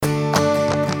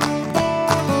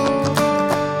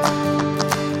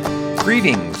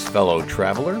Greetings, fellow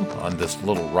traveler, on this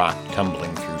little rock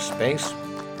tumbling through space.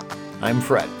 I'm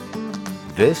Fred.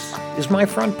 This is my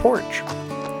front porch.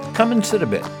 Come and sit a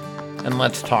bit, and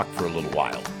let's talk for a little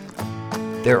while.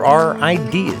 There are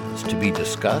ideas to be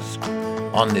discussed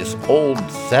on this old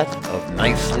set of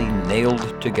nicely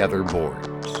nailed together boards.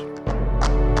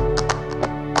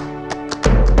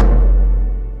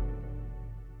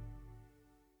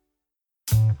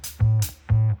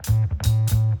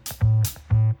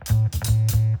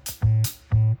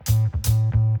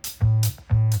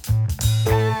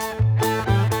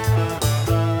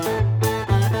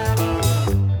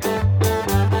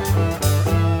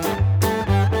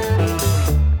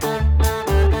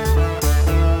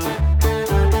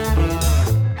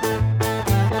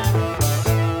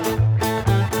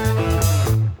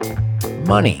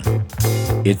 Money.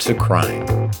 It's a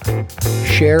crime.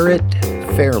 Share it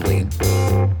fairly,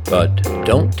 but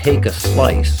don't take a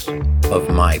slice of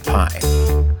my pie.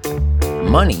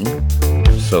 Money,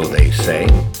 so they say,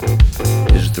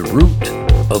 is the root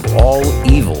of all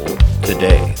evil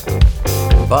today.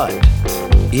 But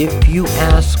if you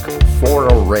ask for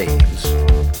a raise,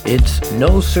 it's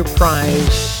no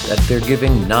surprise that they're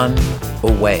giving none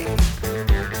away.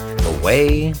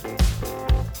 Away,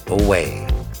 away.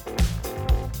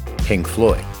 Pink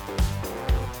Floyd.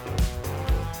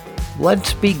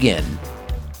 Let's begin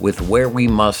with where we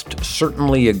must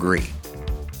certainly agree.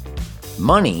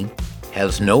 Money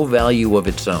has no value of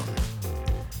its own.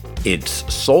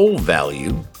 Its sole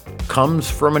value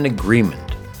comes from an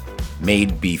agreement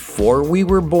made before we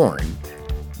were born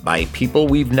by people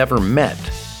we've never met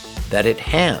that it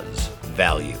has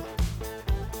value.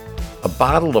 A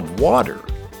bottle of water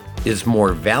is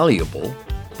more valuable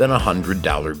than a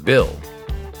 $100 bill.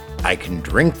 I can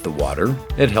drink the water,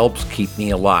 it helps keep me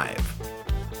alive.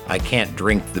 I can't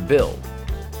drink the bill.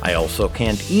 I also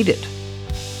can't eat it.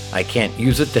 I can't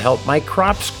use it to help my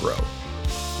crops grow.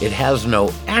 It has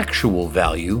no actual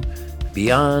value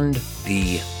beyond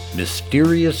the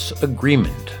mysterious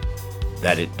agreement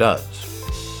that it does.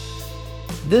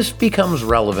 This becomes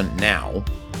relevant now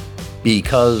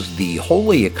because the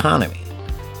holy economy,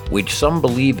 which some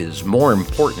believe is more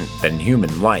important than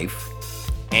human life,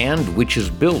 and which is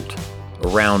built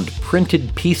around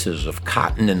printed pieces of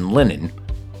cotton and linen,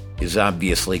 is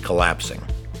obviously collapsing.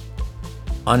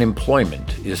 Unemployment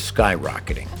is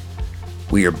skyrocketing.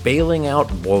 We are bailing out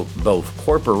both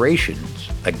corporations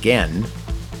again,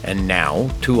 and now,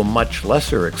 to a much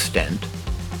lesser extent,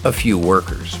 a few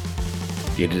workers.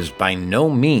 It is by no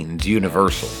means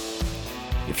universal.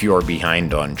 If you are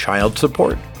behind on child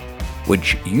support,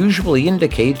 which usually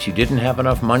indicates you didn't have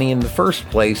enough money in the first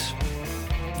place,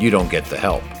 you don't get the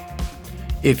help.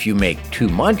 If you make too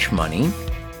much money,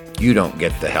 you don't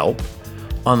get the help,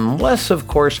 unless, of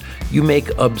course, you make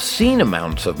obscene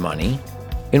amounts of money,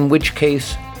 in which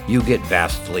case you get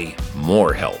vastly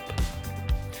more help.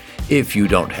 If you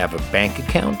don't have a bank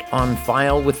account on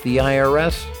file with the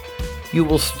IRS, you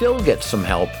will still get some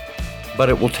help, but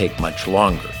it will take much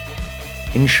longer.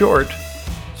 In short,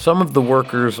 some of the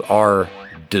workers are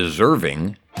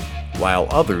deserving, while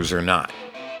others are not.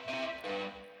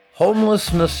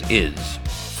 Homelessness is,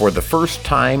 for the first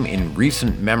time in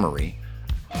recent memory,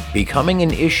 becoming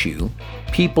an issue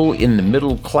people in the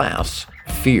middle class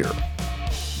fear.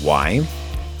 Why?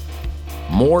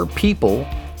 More people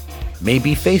may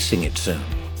be facing it soon,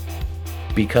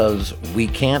 because we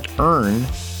can't earn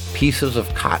pieces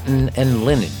of cotton and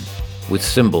linen with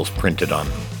symbols printed on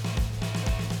them.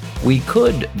 We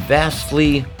could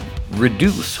vastly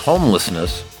reduce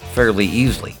homelessness fairly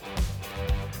easily.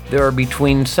 There are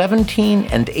between 17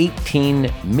 and 18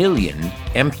 million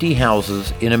empty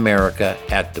houses in America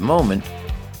at the moment,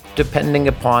 depending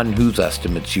upon whose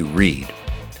estimates you read.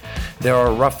 There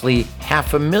are roughly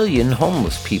 500,000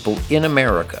 homeless people in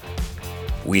America.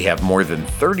 We have more than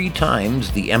 30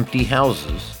 times the empty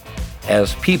houses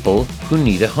as people who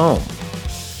need a home.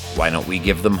 Why don't we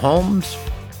give them homes?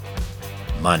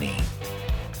 Money.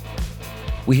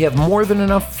 We have more than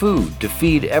enough food to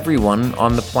feed everyone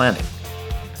on the planet.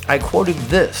 I quoted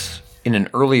this in an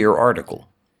earlier article.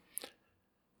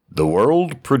 The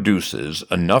world produces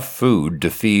enough food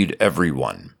to feed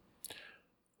everyone.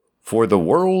 For the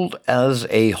world as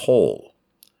a whole,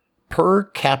 per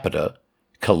capita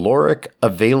caloric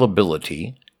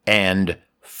availability and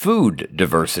food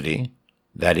diversity,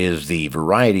 that is, the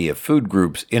variety of food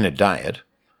groups in a diet,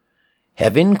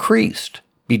 have increased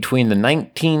between the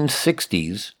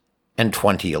 1960s and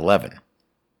 2011.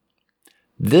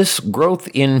 This growth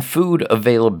in food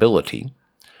availability,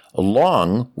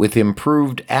 along with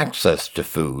improved access to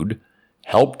food,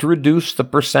 helped reduce the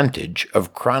percentage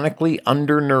of chronically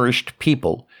undernourished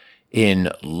people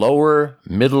in lower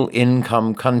middle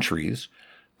income countries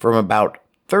from about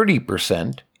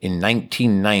 30% in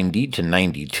 1990 to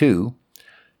 92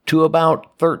 to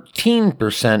about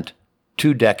 13%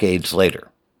 2 decades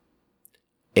later.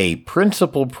 A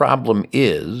principal problem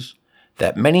is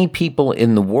that many people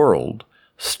in the world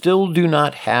still do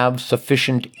not have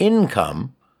sufficient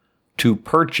income to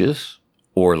purchase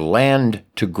or land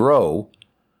to grow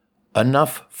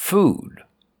enough food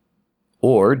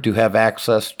or to have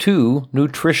access to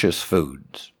nutritious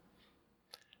foods.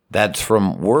 That's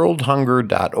from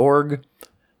worldhunger.org.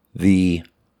 The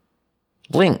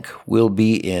link will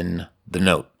be in the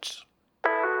notes.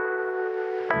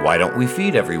 Why don't we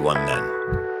feed everyone then?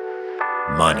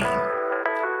 Money.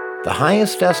 The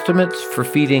highest estimates for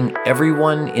feeding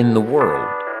everyone in the world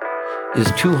is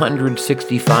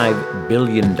 $265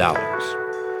 billion.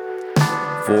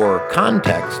 For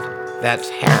context, that's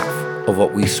half of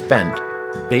what we spent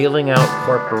bailing out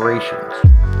corporations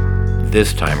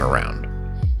this time around.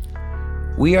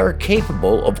 We are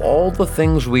capable of all the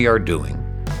things we are doing,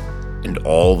 and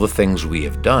all the things we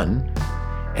have done,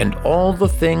 and all the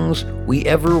things we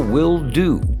ever will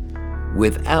do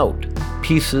without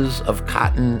pieces of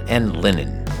cotton and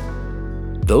linen.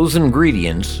 Those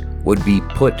ingredients would be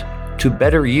put to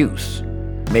better use,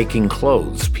 making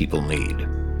clothes people need.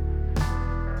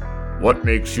 What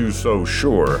makes you so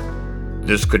sure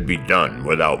this could be done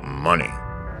without money?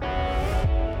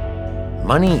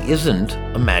 Money isn't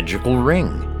a magical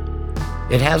ring.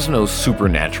 It has no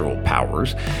supernatural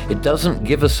powers. It doesn't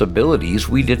give us abilities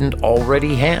we didn't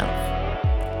already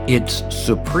have. Its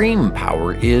supreme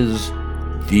power is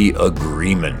the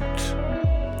agreement.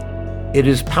 It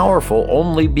is powerful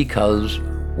only because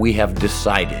we have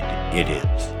decided it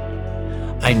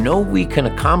is. I know we can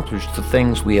accomplish the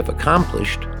things we have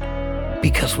accomplished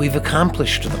because we've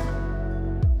accomplished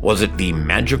them. Was it the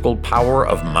magical power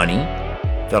of money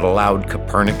that allowed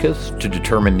Copernicus to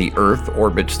determine the Earth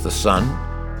orbits the Sun?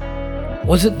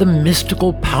 Was it the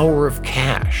mystical power of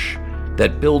cash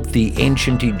that built the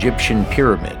ancient Egyptian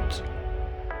pyramids?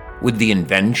 Would the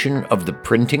invention of the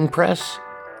printing press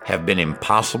have been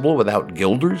impossible without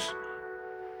guilders?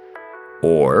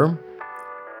 Or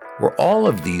were all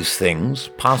of these things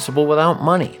possible without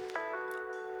money?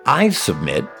 I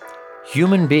submit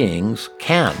human beings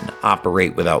can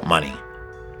operate without money.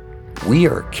 We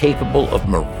are capable of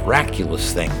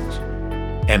miraculous things,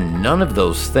 and none of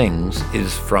those things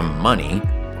is from money,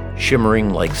 shimmering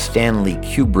like Stanley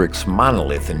Kubrick's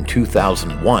Monolith in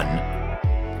 2001,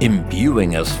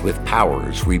 imbuing us with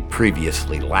powers we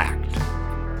previously lacked.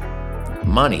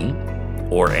 Money,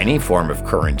 or any form of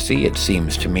currency, it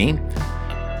seems to me,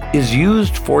 is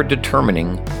used for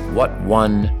determining what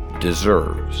one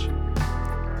deserves.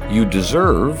 You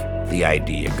deserve, the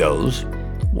idea goes,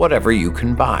 whatever you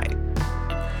can buy.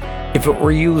 If it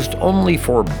were used only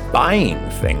for buying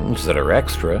things that are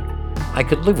extra, I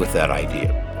could live with that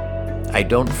idea. I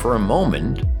don't for a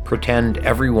moment pretend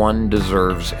everyone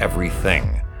deserves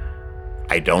everything.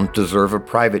 I don't deserve a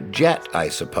private jet, I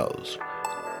suppose.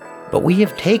 But we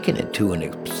have taken it to an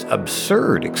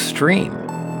absurd extreme.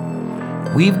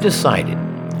 We've decided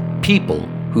people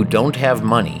who don't have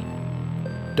money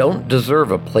don't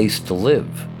deserve a place to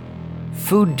live,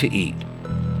 food to eat,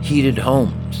 heated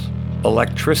homes,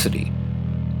 electricity,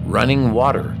 running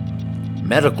water,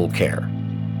 medical care,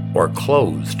 or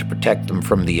clothes to protect them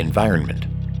from the environment.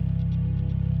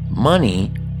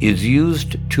 Money is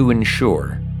used to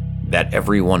ensure that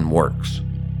everyone works.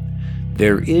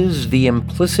 There is the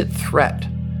implicit threat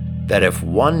that if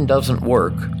one doesn't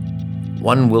work,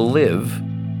 one will live,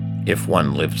 if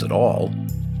one lives at all,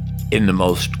 in the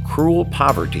most cruel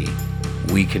poverty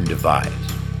we can devise.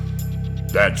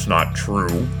 That's not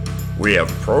true. We have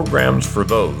programs for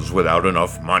those without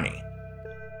enough money.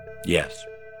 Yes,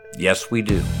 we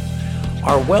do.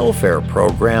 Our welfare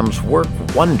programs work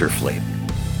wonderfully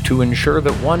to ensure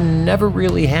that one never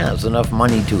really has enough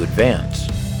money to advance.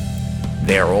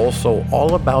 They are also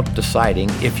all about deciding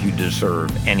if you deserve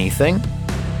anything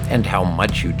and how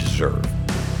much you deserve.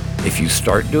 If you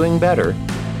start doing better,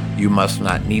 you must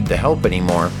not need the help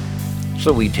anymore,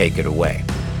 so we take it away.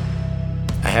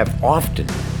 I have often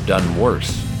done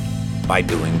worse by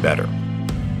doing better.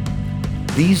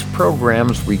 These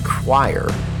programs require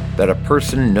that a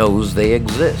person knows they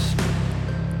exist.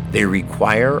 They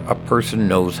require a person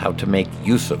knows how to make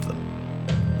use of them.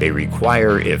 They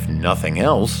require, if nothing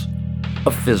else,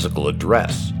 a physical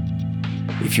address.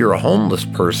 If you're a homeless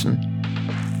person,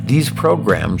 these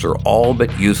programs are all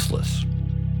but useless.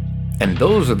 And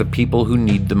those are the people who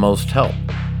need the most help.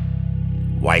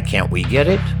 Why can't we get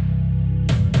it?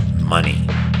 Money.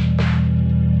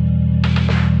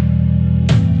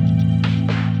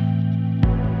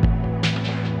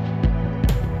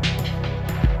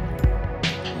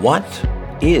 What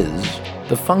is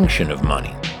the function of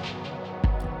money?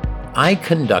 I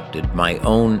conducted my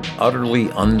own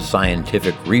utterly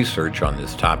unscientific research on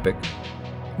this topic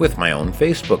with my own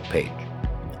Facebook page.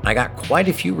 I got quite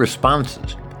a few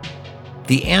responses.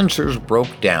 The answers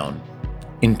broke down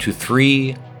into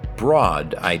 3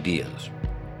 broad ideas.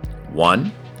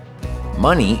 1,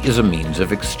 money is a means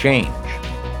of exchange.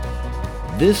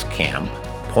 This camp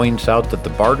points out that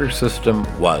the barter system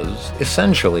was,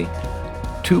 essentially,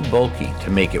 too bulky to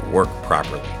make it work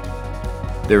properly.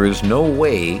 There is no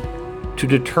way to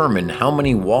determine how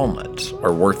many walnuts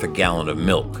are worth a gallon of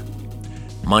milk.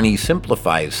 Money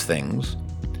simplifies things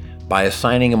by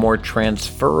assigning a more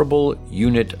transferable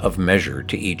unit of measure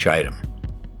to each item.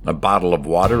 A bottle of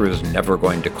water is never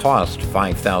going to cost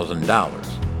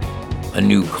 $5,000. A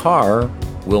new car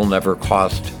will never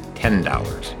cost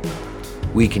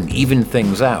 $10. We can even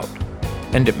things out,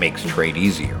 and it makes trade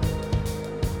easier.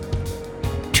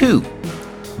 2,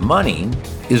 money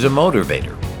is a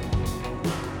motivator.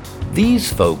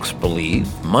 These folks believe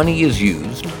money is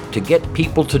used to get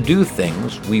people to do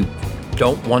things we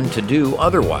don't want to do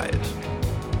otherwise.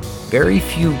 Very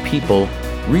few people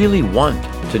really want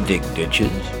to dig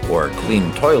ditches or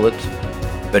clean toilets,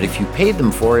 but if you pay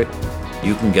them for it,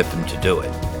 you can get them to do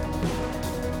it.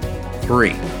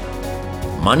 3,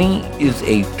 money is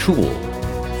a tool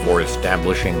for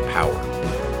establishing power.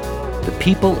 The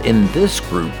people in this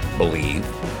group believe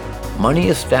money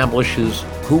establishes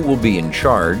who will be in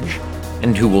charge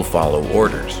and who will follow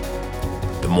orders.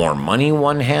 The more money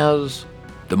one has,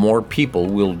 the more people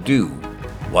will do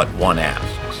what one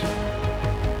asks.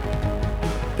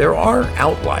 There are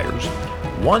outliers.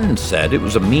 One said it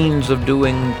was a means of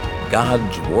doing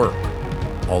God's work,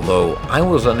 although I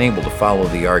was unable to follow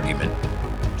the argument.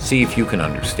 See if you can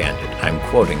understand it. I'm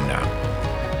quoting now.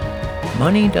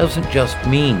 Money doesn't just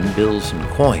mean bills and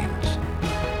coins.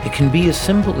 It can be as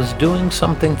simple as doing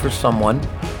something for someone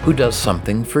who does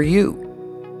something for you.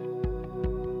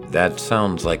 That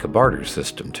sounds like a barter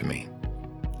system to me.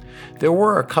 There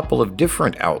were a couple of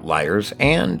different outliers,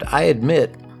 and I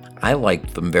admit I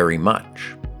liked them very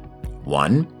much.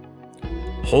 1,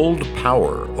 hold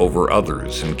power over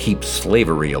others and keep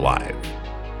slavery alive.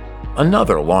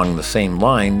 Another along the same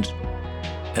lines,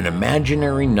 an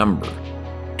imaginary number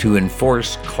to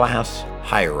enforce class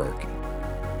hierarchy.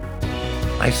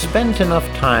 I spent enough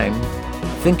time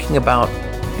thinking about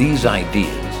these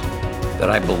ideas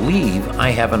that I believe I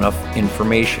have enough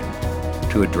information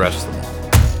to address them all.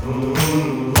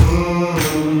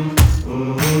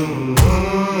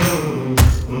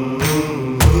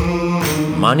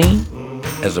 Money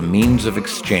as a means of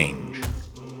exchange.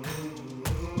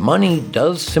 Money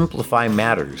does simplify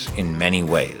matters in many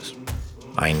ways.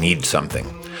 I need something.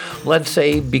 Let's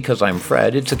say, because I'm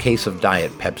Fred, it's a case of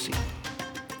Diet Pepsi.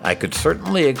 I could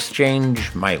certainly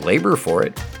exchange my labor for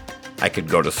it. I could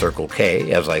go to Circle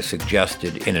K, as I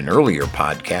suggested in an earlier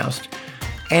podcast,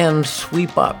 and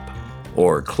sweep up,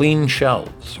 or clean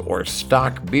shelves, or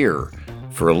stock beer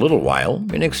for a little while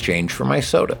in exchange for my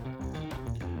soda.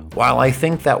 While I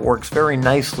think that works very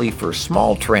nicely for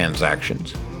small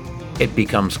transactions, it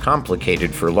becomes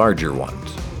complicated for larger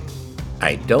ones.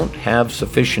 I don't have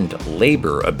sufficient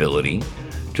labor ability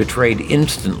to trade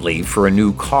instantly for a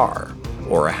new car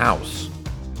or a house.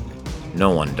 No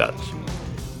one does.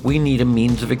 We need a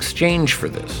means of exchange for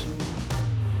this.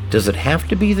 Does it have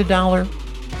to be the dollar?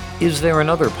 Is there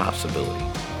another possibility?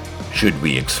 Should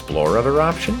we explore other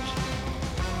options?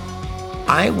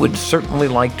 I would certainly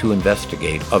like to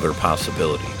investigate other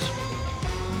possibilities.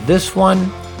 This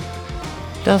one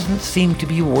doesn't seem to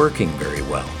be working very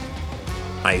well.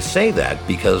 I say that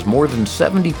because more than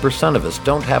 70% of us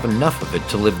don't have enough of it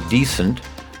to live decent,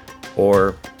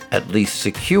 or at least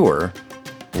secure,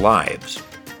 lives.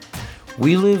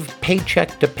 We live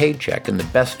paycheck to paycheck in the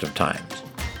best of times.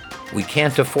 We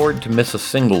can't afford to miss a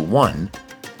single one,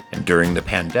 and during the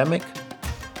pandemic,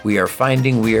 we are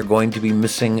finding we are going to be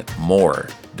missing more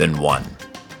than one.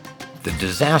 The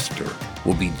disaster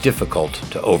will be difficult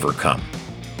to overcome.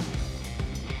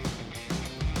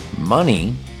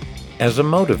 Money as a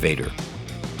motivator.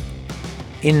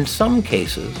 In some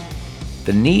cases,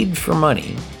 the need for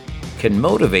money can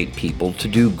motivate people to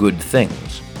do good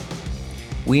things.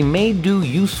 We may do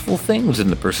useful things in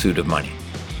the pursuit of money.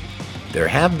 There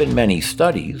have been many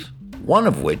studies, one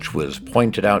of which was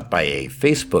pointed out by a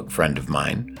Facebook friend of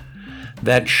mine,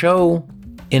 that show,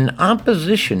 in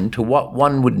opposition to what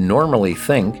one would normally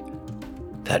think,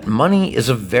 that money is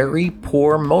a very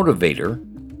poor motivator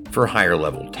for higher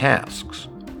level tasks.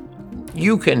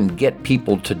 You can get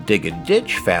people to dig a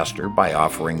ditch faster by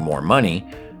offering more money,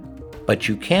 but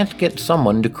you can't get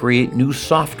someone to create new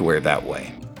software that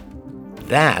way.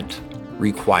 That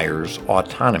requires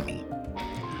autonomy.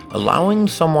 Allowing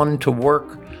someone to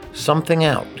work something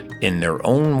out in their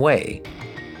own way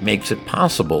makes it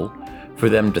possible for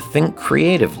them to think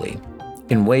creatively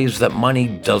in ways that money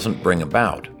doesn't bring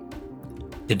about.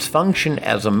 Its function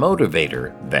as a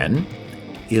motivator, then,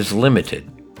 is limited.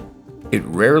 It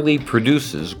rarely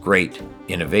produces great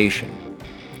innovation.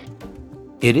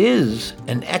 It is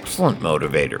an excellent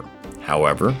motivator,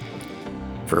 however,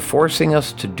 for forcing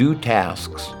us to do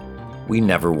tasks we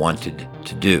never wanted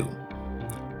to do.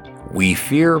 We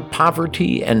fear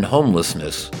poverty and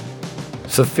homelessness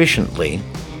sufficiently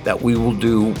that we will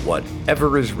do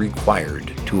whatever is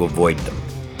required to avoid them.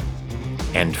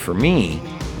 And for me,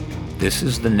 this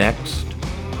is the next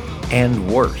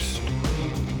and worst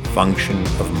function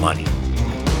of money.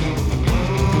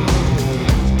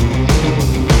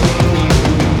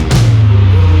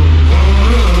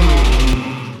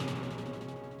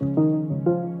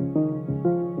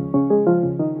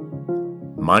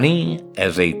 Money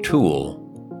as a tool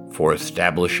for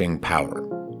establishing power.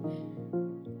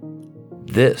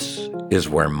 This is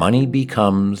where money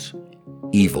becomes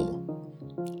evil.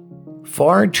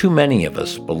 Far too many of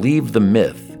us believe the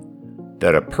myth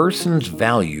that a person's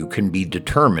value can be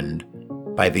determined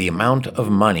by the amount of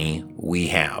money we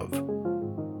have.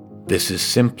 This is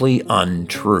simply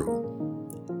untrue.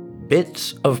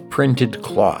 Bits of printed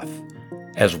cloth,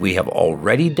 as we have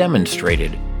already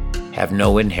demonstrated, have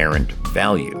no inherent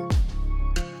value.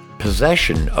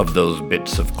 Possession of those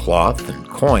bits of cloth and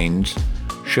coins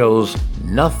shows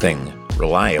nothing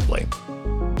reliably.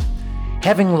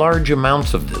 Having large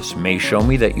amounts of this may show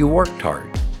me that you worked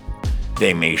hard.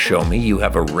 They may show me you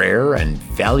have a rare and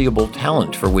valuable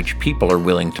talent for which people are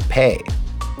willing to pay.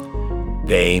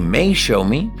 They may show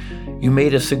me you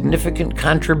made a significant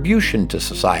contribution to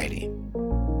society.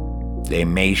 They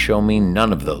may show me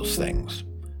none of those things.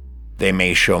 They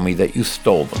may show me that you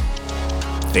stole them.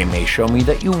 They may show me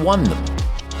that you won them.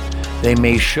 They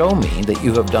may show me that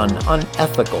you have done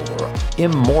unethical or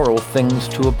immoral things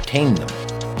to obtain them.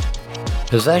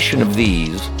 Possession of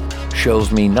these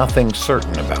shows me nothing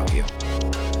certain about you.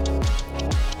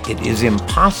 It is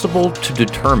impossible to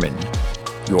determine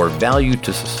your value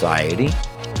to society,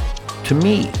 to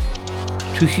me,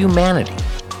 to humanity,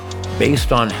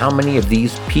 based on how many of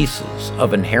these pieces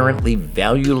of inherently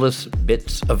valueless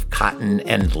bits of cotton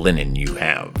and linen you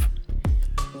have.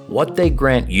 What they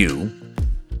grant you,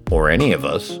 or any of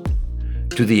us,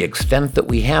 to the extent that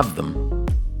we have them,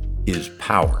 is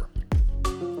power.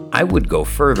 I would go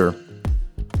further.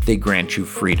 They grant you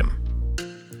freedom.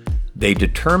 They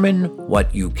determine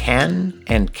what you can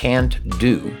and can't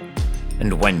do,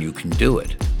 and when you can do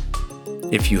it.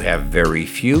 If you have very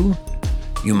few,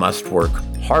 you must work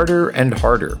harder and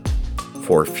harder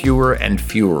for fewer and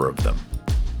fewer of them.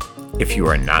 If you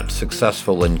are not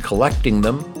successful in collecting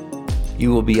them,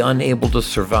 you will be unable to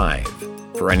survive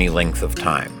for any length of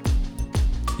time.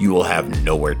 You will have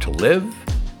nowhere to live.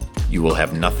 You will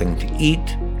have nothing to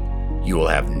eat. You will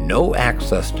have no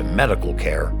access to medical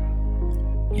care.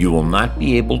 You will not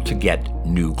be able to get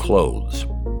new clothes.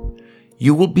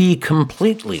 You will be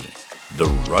completely the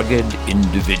rugged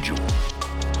individual.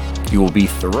 You will be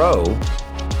Thoreau,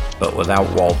 but without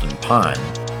Walden Pond,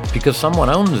 because someone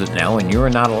owns it now and you're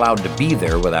not allowed to be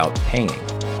there without paying.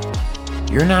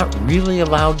 You're not really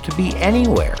allowed to be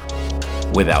anywhere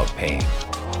without paying.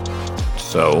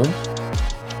 So,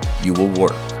 you will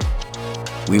work.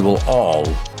 We will all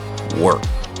work.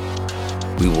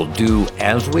 We will do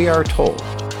as we are told,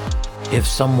 if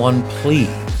someone, please,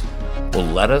 will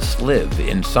let us live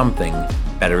in something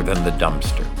better than the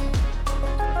dumpster.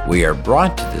 We are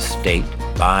brought to this state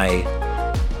by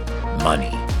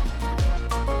money.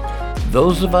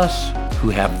 Those of us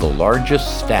who have the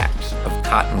largest stacks of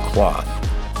cotton cloth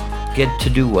get to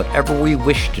do whatever we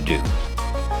wish to do,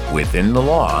 within the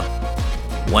law,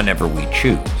 whenever we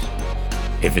choose.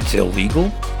 If it's illegal,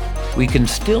 we can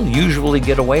still usually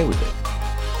get away with it.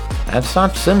 That's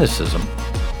not cynicism.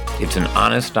 It's an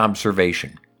honest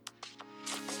observation.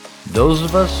 Those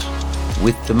of us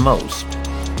with the most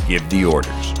give the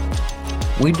orders.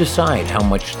 We decide how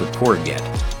much the poor get.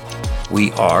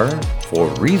 We are, for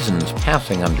reasons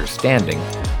passing understanding,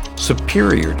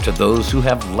 superior to those who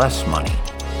have less money.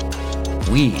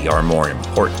 We are more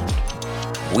important.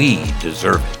 We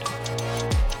deserve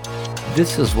it.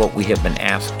 This is what we have been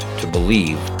asked to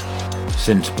believe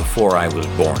since before I was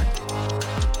born.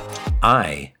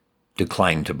 I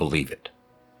decline to believe it.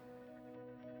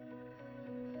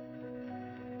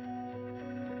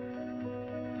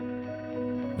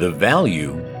 The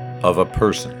value of a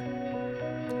person.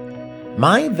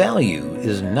 My value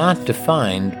is not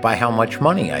defined by how much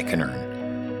money I can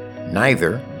earn.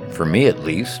 Neither, for me at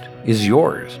least, is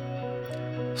yours.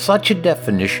 Such a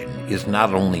definition is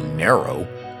not only narrow,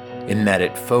 in that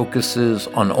it focuses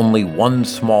on only one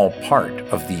small part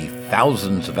of the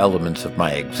thousands of elements of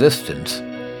my existence,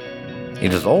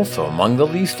 it is also among the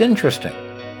least interesting.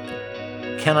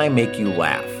 Can I make you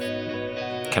laugh?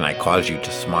 Can I cause you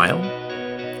to smile?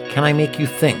 Can I make you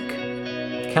think?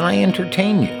 Can I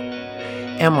entertain you?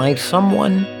 Am I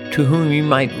someone to whom you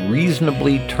might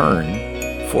reasonably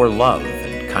turn for love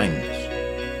and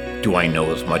kindness? Do I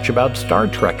know as much about Star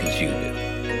Trek as you do?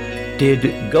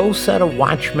 Did Go Set a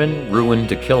Watchman ruin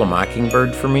To Kill a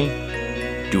Mockingbird for me?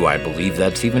 Do I believe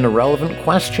that's even a relevant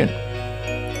question?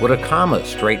 Would a comma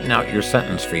straighten out your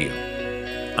sentence for you?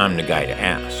 I'm the guy to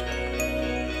ask.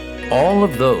 All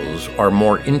of those are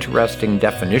more interesting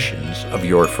definitions of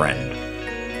your friend.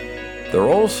 They're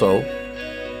also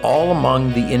all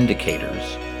among the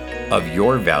indicators of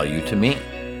your value to me.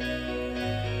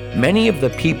 Many of the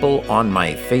people on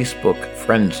my Facebook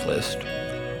friends list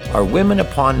are women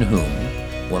upon whom,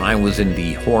 when I was in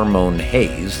the hormone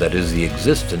haze that is the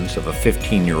existence of a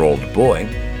 15-year-old boy,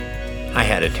 I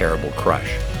had a terrible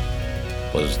crush.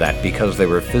 Was that because they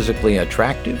were physically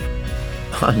attractive?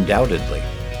 Undoubtedly.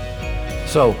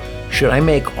 So, should I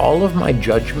make all of my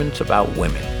judgments about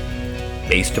women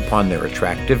based upon their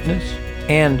attractiveness?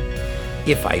 And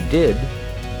if I did,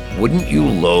 wouldn't you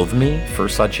loathe me for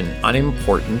such an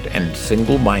unimportant and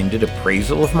single-minded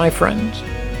appraisal of my friends?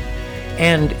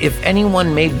 And if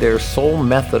anyone made their sole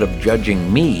method of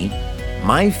judging me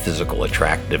my physical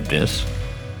attractiveness,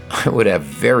 I would have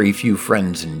very few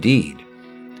friends indeed.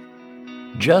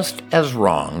 Just as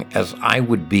wrong as I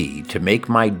would be to make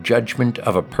my judgment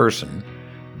of a person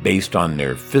based on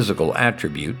their physical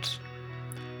attributes,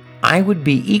 I would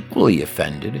be equally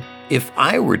offended if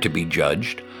I were to be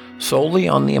judged solely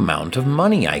on the amount of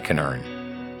money I can earn.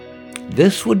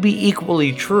 This would be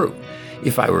equally true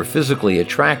if I were physically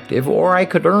attractive or I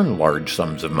could earn large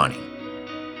sums of money.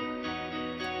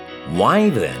 Why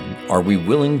then are we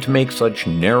willing to make such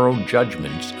narrow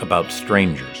judgments about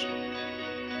strangers?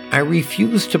 I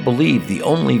refuse to believe the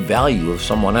only value of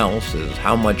someone else is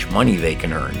how much money they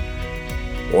can earn,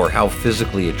 or how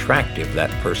physically attractive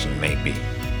that person may be.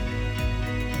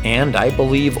 And I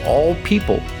believe all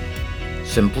people,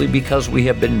 simply because we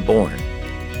have been born,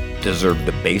 deserve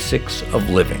the basics of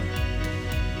living.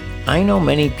 I know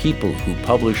many people who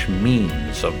publish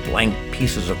memes of blank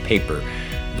pieces of paper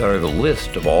that are the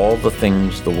list of all the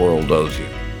things the world owes you.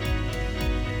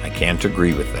 I can't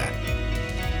agree with that.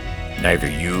 Neither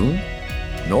you,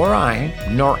 nor I,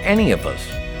 nor any of us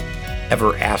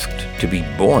ever asked to be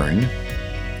born.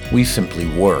 We simply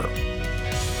were.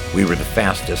 We were the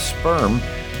fastest sperm,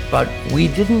 but we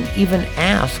didn't even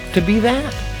ask to be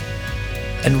that.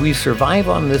 And we survive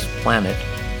on this planet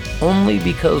only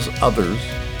because others,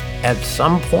 at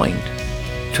some point,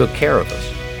 took care of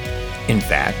us. In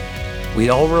fact, we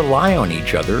all rely on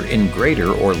each other in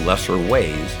greater or lesser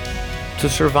ways to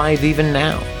survive even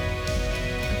now.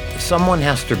 Someone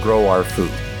has to grow our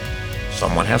food.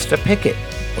 Someone has to pick it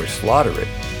or slaughter it.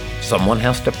 Someone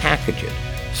has to package it.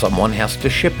 Someone has to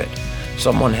ship it.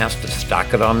 Someone has to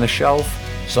stock it on the shelf.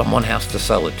 Someone has to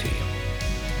sell it to you.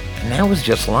 And that was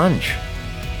just lunch.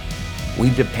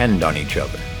 We depend on each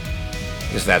other.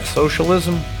 Is that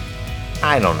socialism?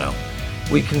 I don't know.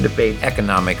 We can debate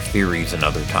economic theories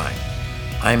another time.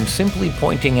 I'm simply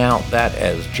pointing out that,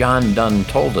 as John Donne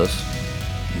told us,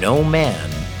 no man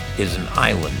is an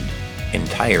island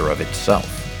entire of itself.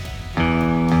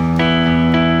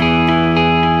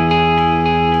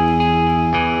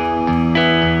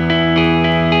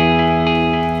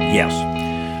 Yes,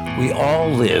 we all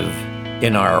live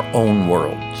in our own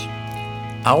worlds.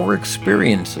 Our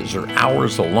experiences are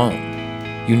ours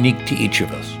alone, unique to each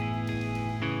of us.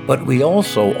 But we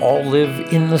also all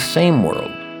live in the same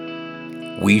world.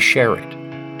 We share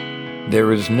it.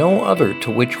 There is no other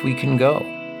to which we can go.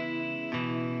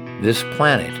 This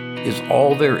planet is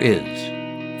all there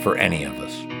is for any of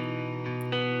us.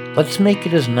 Let's make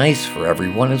it as nice for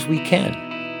everyone as we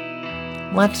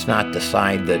can. Let's not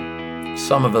decide that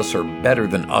some of us are better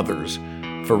than others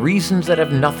for reasons that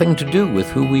have nothing to do with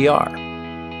who we are.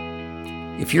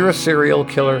 If you're a serial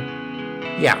killer,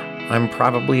 yeah, I'm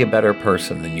probably a better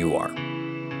person than you are.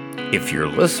 If you're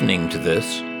listening to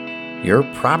this, you're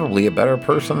probably a better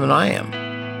person than I am.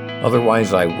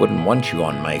 Otherwise, I wouldn't want you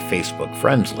on my Facebook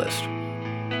friends list.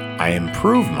 I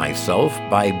improve myself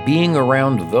by being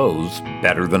around those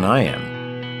better than I am.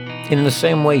 In the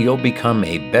same way, you'll become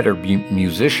a better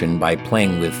musician by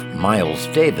playing with Miles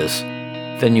Davis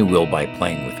than you will by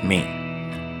playing with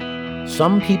me.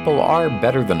 Some people are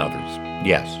better than others,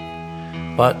 yes,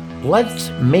 but let's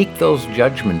make those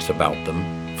judgments about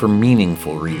them for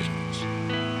meaningful reasons.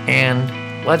 And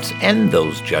let's end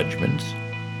those judgments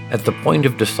at the point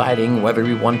of deciding whether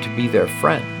we want to be their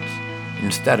friends,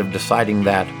 instead of deciding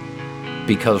that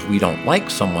because we don't like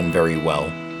someone very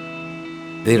well,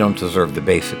 they don't deserve the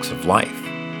basics of life.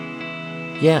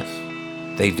 Yes,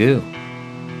 they do.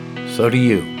 So do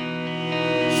you.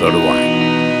 So do I.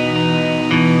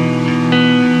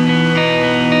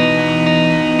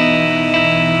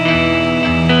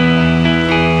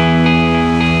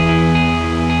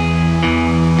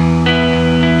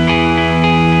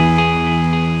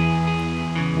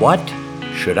 What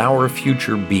should our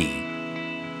future be?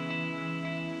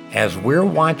 As we're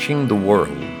watching the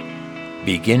world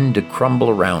begin to crumble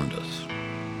around us,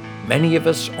 many of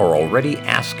us are already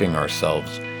asking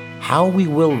ourselves how we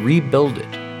will rebuild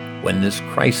it when this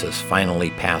crisis finally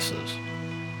passes.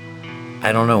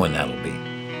 I don't know when that'll be.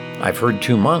 I've heard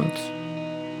 2 months.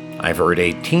 I've heard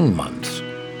 18 months.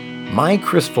 My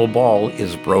crystal ball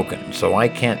is broken, so I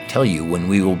can't tell you when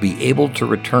we will be able to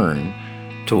return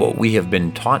to what we have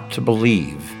been taught to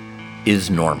believe is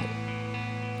normal.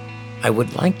 I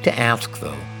would like to ask,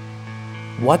 though,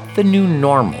 what the new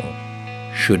normal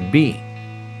should be.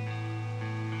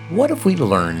 What have we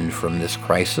learned from this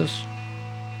crisis?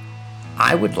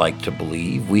 I would like to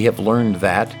believe we have learned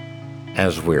that,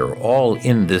 as we're all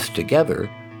in this together,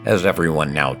 as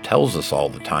everyone now tells us all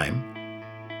the time,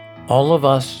 all of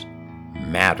us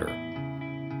matter.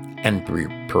 And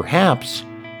perhaps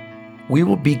we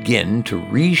will begin to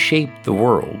reshape the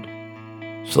world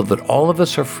so that all of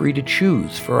us are free to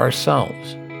choose for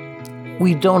ourselves.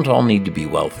 We don't all need to be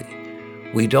wealthy.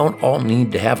 We don't all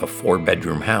need to have a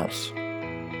 4-bedroom house.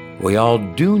 We all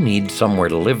do need somewhere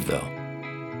to live, though.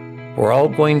 We're all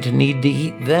going to need to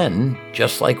eat then,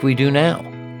 just like we do now.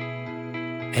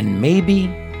 And maybe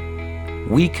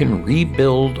we can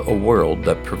rebuild a world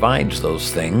that provides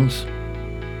those things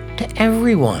to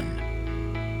everyone.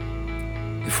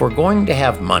 If we're going to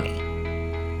have money,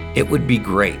 it would be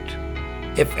great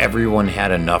if everyone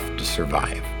had enough to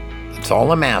survive. That's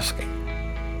all I'm asking.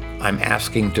 I'm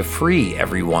asking to free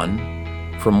everyone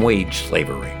from wage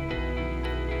slavery.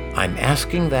 I'm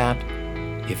asking that,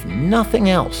 if nothing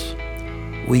else,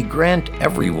 we grant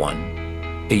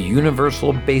everyone a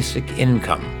universal basic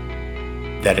income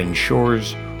that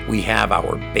ensures we have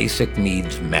our basic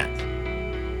needs met.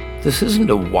 This isn't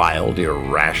a wild,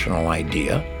 irrational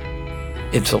idea.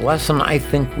 It's a lesson I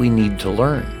think we need to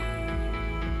learn.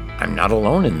 I'm not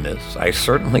alone in this. I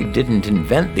certainly didn't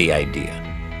invent the idea.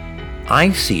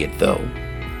 I see it, though,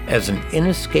 as an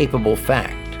inescapable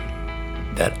fact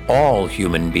that all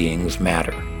human beings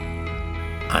matter.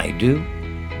 I do,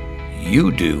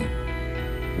 you do,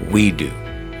 we do.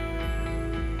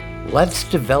 Let's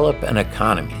develop an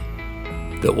economy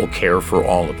that will care for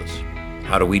all of us.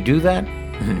 How do we do that?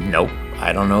 Nope,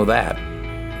 I don't know that.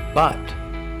 But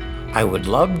I would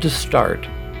love to start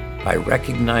by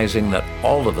recognizing that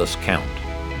all of us count.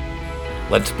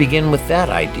 Let's begin with that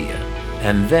idea,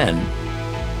 and then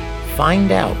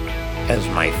find out, as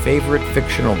my favorite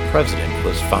fictional president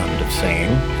was fond of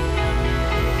saying,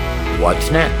 what's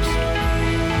next?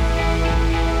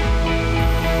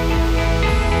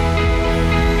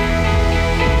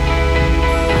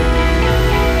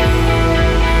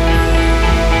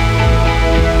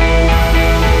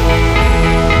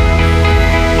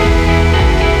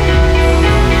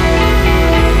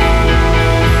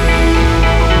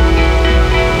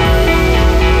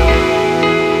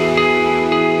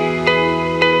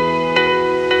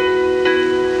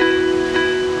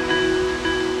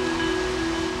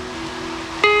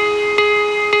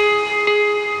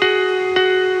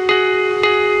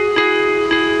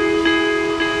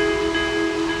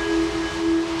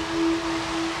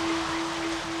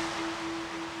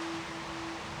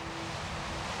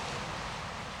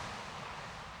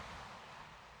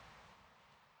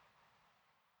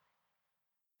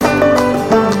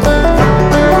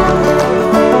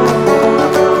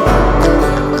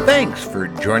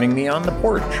 Joining me on the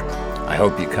porch. I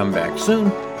hope you come back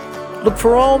soon. Look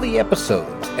for all the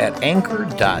episodes at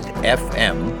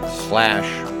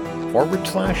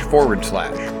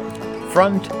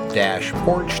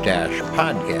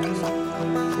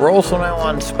anchor.fm/forward/front-porch-podcast. We're also now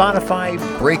on Spotify,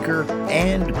 Breaker,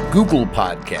 and Google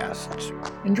Podcasts.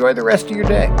 Enjoy the rest of your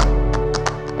day.